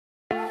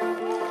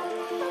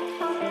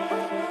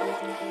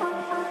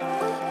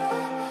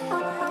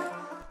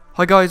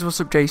Hi guys, what's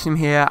up, Jason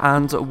here,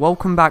 and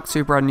welcome back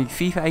to a brand new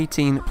FIFA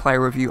 18 player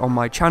review on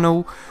my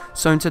channel.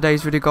 So in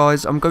today's video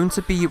guys, I'm going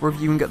to be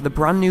reviewing the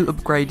brand new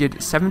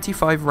upgraded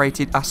 75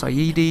 rated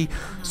Assaidi.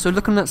 So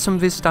looking at some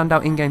of his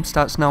standout in-game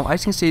stats now,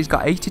 as you can see he's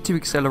got 82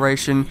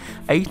 acceleration,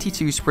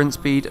 82 sprint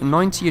speed,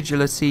 90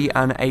 agility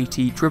and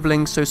 80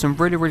 dribbling, so some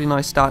really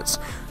nice stats.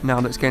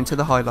 Now let's get into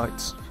the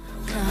highlights.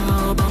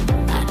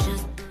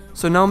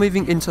 So now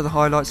moving into the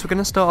highlights, we're going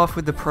to start off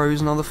with the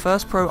pros. Now the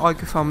first pro I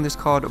could find with this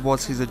card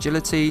was his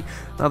agility.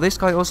 Now this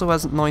guy also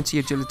has 90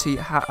 agility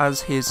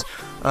as his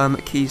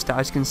key stat,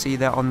 as you can see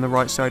there on the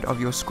right side of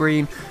your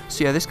screen.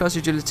 So yeah, this guy's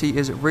agility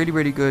is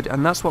really good,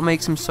 and that's what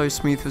makes him so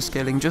smooth for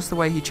scaling, just the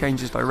way he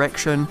changes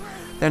direction.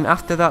 Then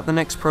after that, the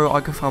next pro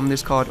I could find with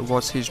this card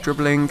was his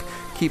dribbling.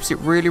 Keeps it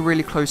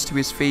really close to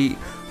his feet.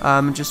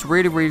 Just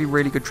really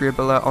good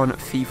dribbler on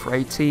FIFA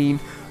 18.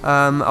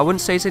 I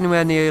wouldn't say it's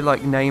anywhere near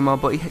like Neymar,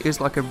 but he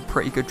is like a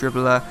pretty good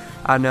dribbler,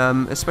 and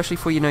especially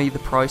for the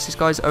price. This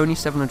guy's only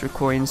 700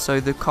 coins, so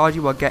the card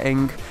you are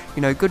getting,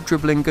 good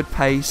dribbling, good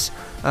pace,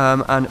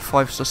 and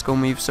 5-star skill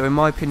moves. So in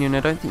my opinion,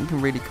 I don't think you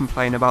can really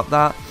complain about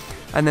that.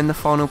 And then the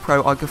final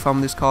pro I could find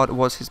with this card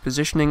was his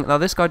positioning. Now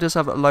this guy does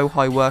have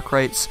low-high work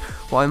rates,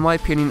 what in my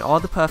opinion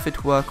are the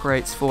perfect work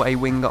rates for a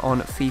winger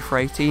on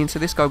FIFA 18. So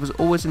this guy was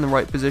always in the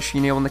right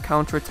position, on the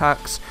counter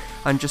attacks,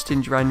 and just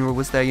in general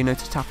was there,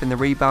 to tap in the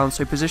rebound.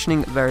 So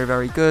positioning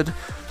very good.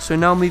 So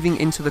now moving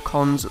into the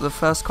cons, the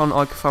first con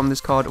I could find with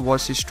this card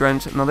was his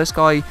strength. Now this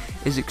guy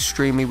is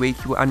extremely weak,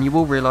 and you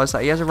will realise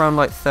that he has around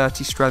like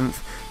 30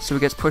 strength. So he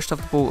gets pushed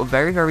off the ball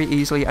very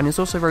easily, and he's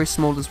also very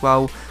small as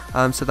well,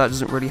 so that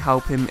doesn't really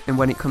help him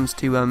when it comes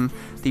to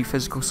the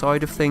physical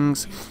side of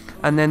things.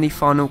 And then the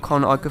final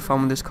con I could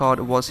find with this card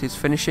was his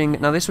finishing.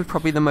 Now this was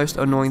probably the most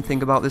annoying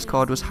thing about this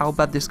card, was how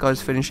bad this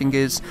guy's finishing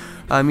is.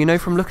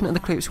 From looking at the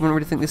clips, you wouldn't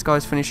really think this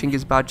guy's finishing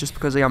is bad, just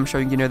because I am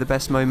showing the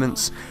best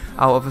moments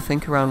out of I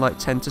think around like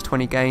 10 to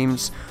 20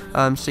 games.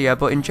 So yeah,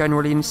 but in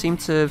general he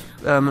seemed to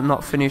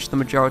not finish the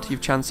majority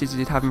of chances he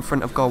did have in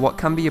front of goal, what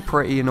can be a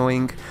pretty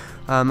annoying.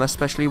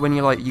 Especially when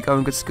you go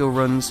on good skill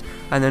runs,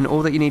 and then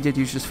all that you need to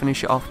do is just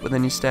finish it off, but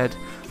then instead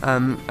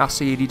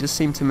Assaidi does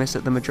seem to miss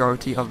it the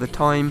majority of the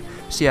time.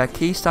 So yeah,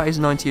 key stat is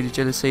 90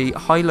 agility,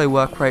 high-low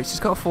work rates. He's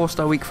got a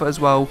 4-star weak foot as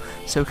well,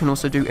 so he can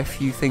also do a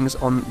few things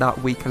on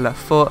that weaker left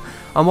foot.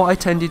 And what I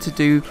tended to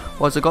do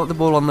was I got the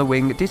ball on the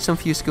wing, did some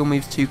few skill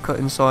moves to cut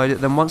inside,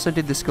 then once I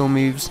did the skill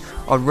moves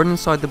I'd run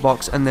inside the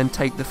box and then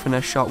take the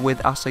finesse shot with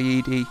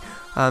Assaidi.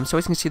 So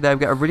as you can see there, we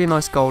get a really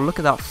nice goal. Look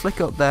at that,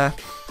 flick up there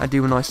and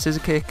do a nice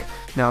scissor kick.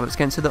 Now let's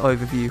get into the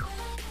overview.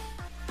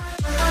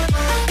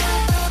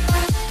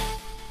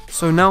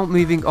 So now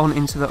moving on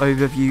into the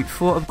overview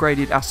for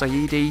upgraded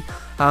Assaidi.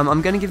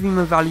 I'm going to give him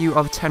a value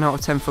of 10 out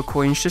of 10 for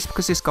coins, just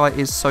because this guy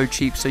is so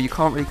cheap, so you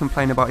can't really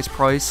complain about his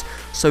price.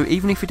 So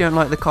even if you don't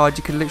like the card,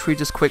 you can literally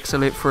just quick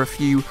sell it for a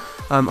few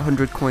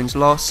 100 coins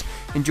loss.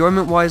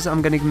 Enjoyment wise,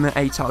 I'm going to give him an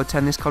 8 out of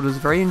 10. This card was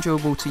very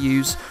enjoyable to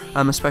use,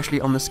 especially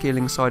on the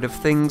scaling side of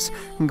things.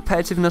 And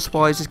competitiveness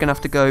wise, he's going to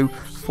have to go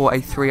for a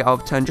 3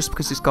 out of 10, just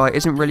because this guy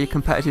isn't really a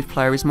competitive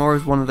player. He's more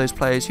of one of those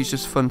players who's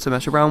just fun to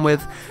mess around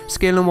with.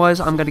 Scaling wise,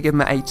 I'm going to give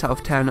him an 8 out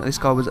of 10. This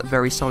guy was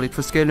very solid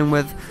for scaling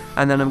with.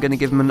 And then I'm going to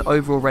give him an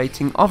overall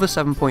rating of a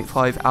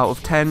 7.5 out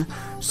of 10.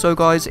 So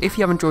guys, if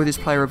you have enjoyed this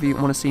player review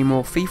and want to see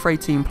more FIFA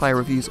 18 player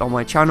reviews on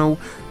my channel,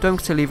 don't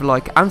forget to leave a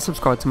like and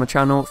subscribe to my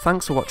channel.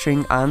 Thanks for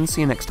watching, and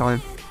see you next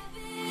time.